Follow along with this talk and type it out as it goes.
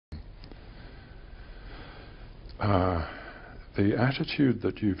The attitude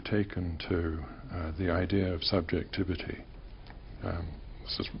that you've taken to the idea of subjectivity,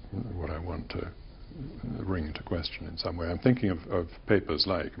 this is what I want to bring into question in some way. I'm thinking of papers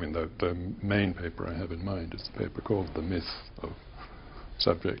like, the main paper I have in mind is the paper called The Myth of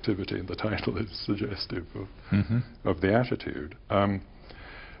Subjectivity, and the title is suggestive of the attitude.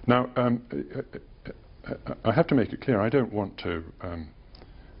 Now, I have to make it clear, I don't want to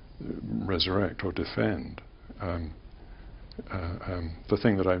resurrect or defend the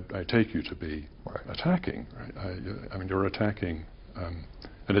thing that I take you to be attacking. Right? You're attacking,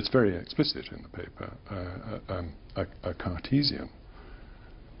 and it's very explicit in the paper, a Cartesian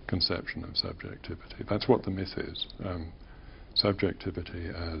conception of subjectivity. That's what the myth is. Subjectivity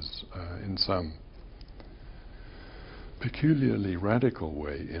as, in some peculiarly radical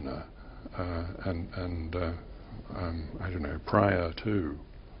way, inner, and I don't know, prior to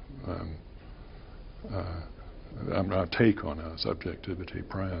our take on our subjectivity,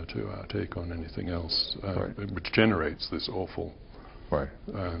 prior to our take on anything else, which generates this awful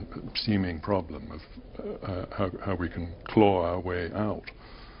seeming problem of how we can claw our way out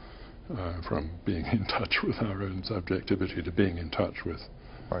from being in touch with our own subjectivity to being in touch with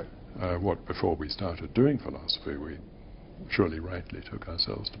what, before we started doing philosophy, we surely rightly took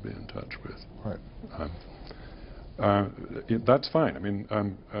ourselves to be in touch with. That's fine.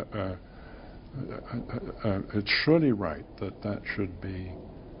 It's surely right that should be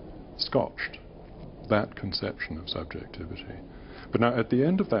scotched, that conception of subjectivity. But now, at the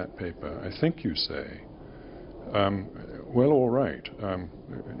end of that paper, I think you say, well, all right,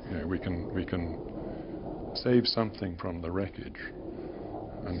 we can save something from the wreckage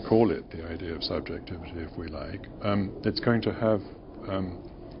and call it the idea of subjectivity if we like. It's going to have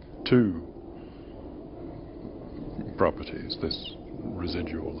two properties, this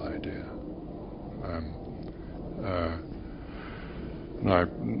residual idea. Now,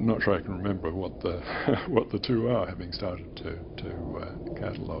 I'm not sure I can remember what the what the two are, having started to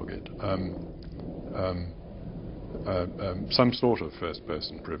catalogue it. Some sort of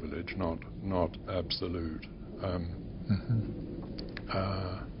first-person privilege, not absolute.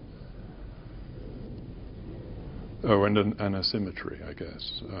 And an asymmetry, I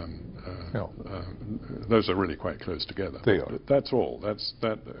guess. Those are really quite close together. They are. That's all.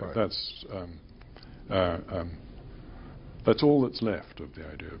 That's all that's left of the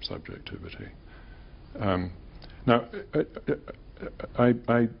idea of subjectivity. Now,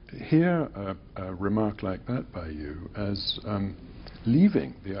 I hear a remark like that by you as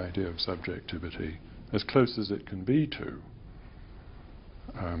leaving the idea of subjectivity as close as it can be to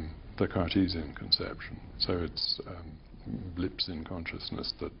the Cartesian conception. So it's blips in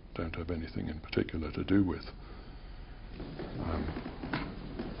consciousness that don't have anything in particular to do with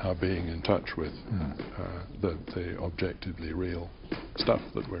our being in touch with the objectively real stuff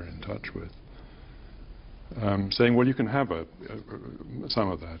that we're in touch with. Saying, well, you can have some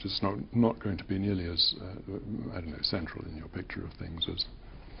of that. It's not going to be nearly as, central in your picture of things as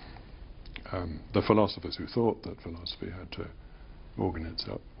the philosophers who thought that philosophy had to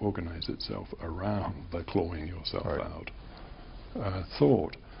organize itself around the clawing yourself out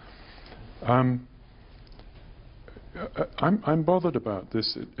thought. I'm bothered about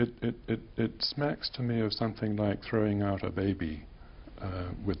this. It smacks to me of something like throwing out a baby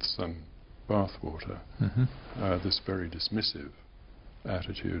with some bathwater. This very dismissive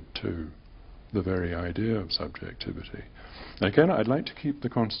attitude to the very idea of subjectivity. Again, I'd like to keep the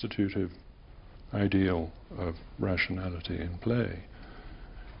constitutive ideal of rationality in play,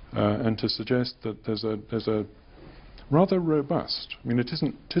 and to suggest that there's a rather robust, it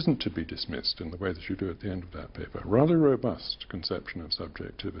isn't to be dismissed in the way that you do at the end of that paper, rather robust conception of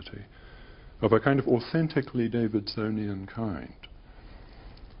subjectivity, of a kind of authentically Davidsonian kind,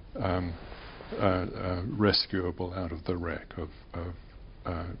 rescuable out of the wreck of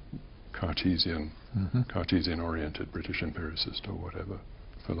Cartesian-oriented British empiricist or whatever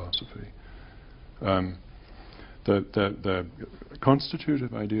philosophy. The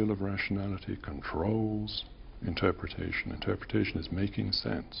constitutive ideal of rationality controls interpretation. Interpretation is making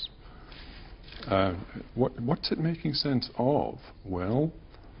sense. What's it making sense of? Well,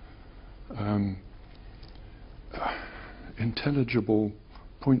 intelligible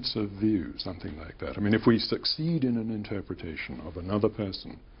points of view, something like that. If we succeed in an interpretation of another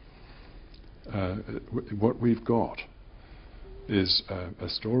person, what we've got is a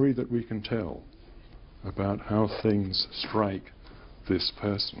story that we can tell about how things strike this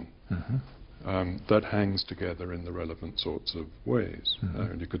person that hangs together in the relevant sorts of ways.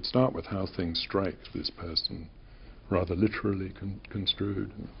 And you could start with how things strike this person, rather literally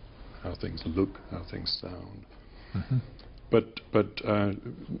construed, how things look, how things sound, But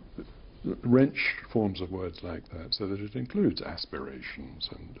wrench forms of words like that so that it includes aspirations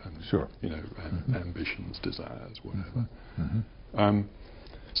and Sure. you know, ambitions, desires, whatever.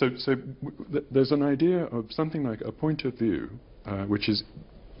 There's an idea of something like a point of view which is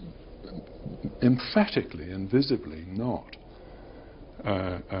emphatically and visibly not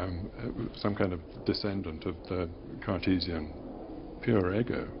some kind of descendant of the Cartesian pure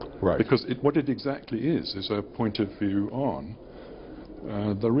ego. Right. Because what it exactly is a point of view on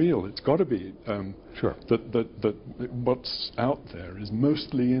the real. It's got to be Sure. that what's out there is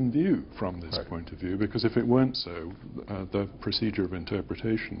mostly in view from this Right. point of view, because if it weren't so, the procedure of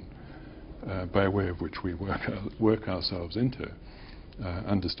interpretation by way of which we work ourselves into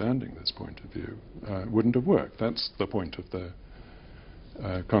understanding this point of view wouldn't have worked. That's the point of the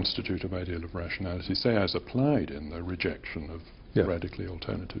constitutive ideal of rationality, say as applied in the rejection of radically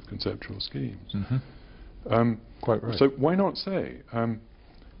alternative conceptual schemes. Quite right. So why not say,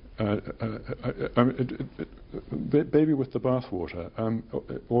 baby with the bathwater,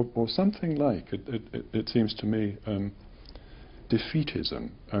 or something like, it seems to me,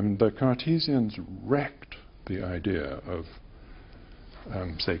 defeatism. The Cartesians wrecked the idea of,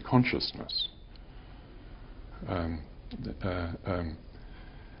 say, consciousness.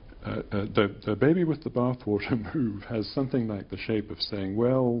 The baby with the bathwater move has something like the shape of saying,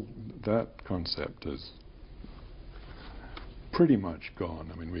 well, that concept is pretty much gone.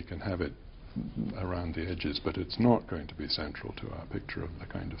 I mean, we can have it around the edges, but it's not going to be central to our picture of the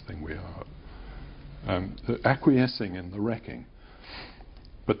kind of thing we are. Acquiescing in the wrecking.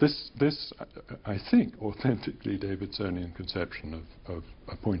 But this, I think, authentically Davidsonian conception of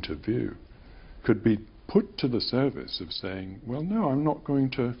a point of view could be put to the service of saying, well, no, I'm not going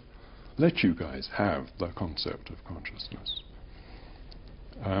to let you guys have the concept of consciousness.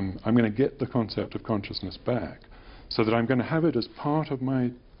 I'm going to get the concept of consciousness back, so that I'm going to have it as part of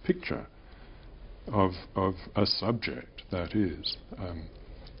my picture of a subject that is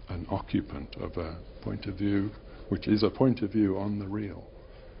an occupant of a point of view, which is a point of view on the real.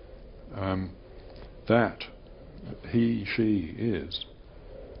 That he, she is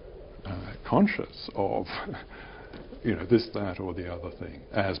conscious of, you know, this, that, or the other thing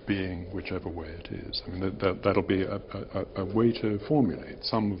as being whichever way it is. I mean, that'll be a way to formulate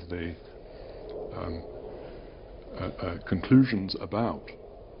some of the conclusions about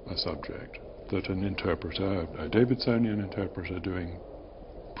a subject that an interpreter, a Davidsonian interpreter doing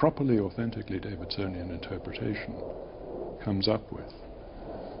properly, authentically Davidsonian interpretation, comes up with.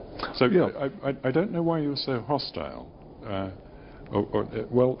 So I don't know why you're so hostile.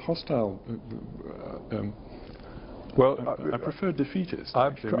 Hostile. I prefer defeatist.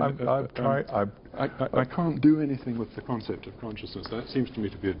 I can't do anything with the concept of consciousness. That seems to me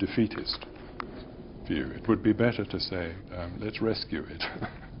to be a defeatist view. It would be better to say, let's rescue it.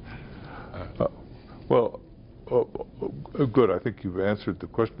 Good. I think you've answered the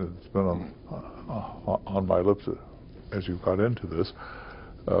question that's been on my lips as you got into this,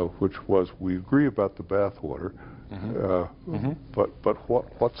 which was, we agree about the bathwater, but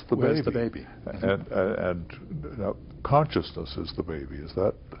what's the Where's baby? the baby? And now, consciousness is the baby. Is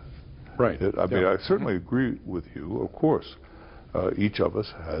that right? I mean, I certainly agree with you. Of course, each of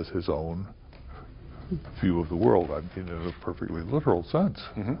us has his own view of the world. I mean, in a perfectly literal sense.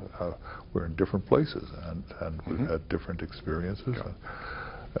 We're in different places, and we've had different experiences,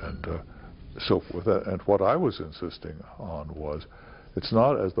 and so forth. And what I was insisting on was, it's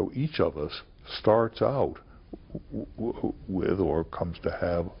not as though each of us starts out with or comes to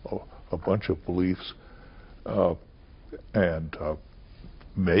have a bunch of beliefs, and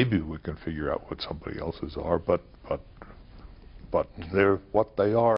maybe we can figure out what somebody else's are, but they're what they are.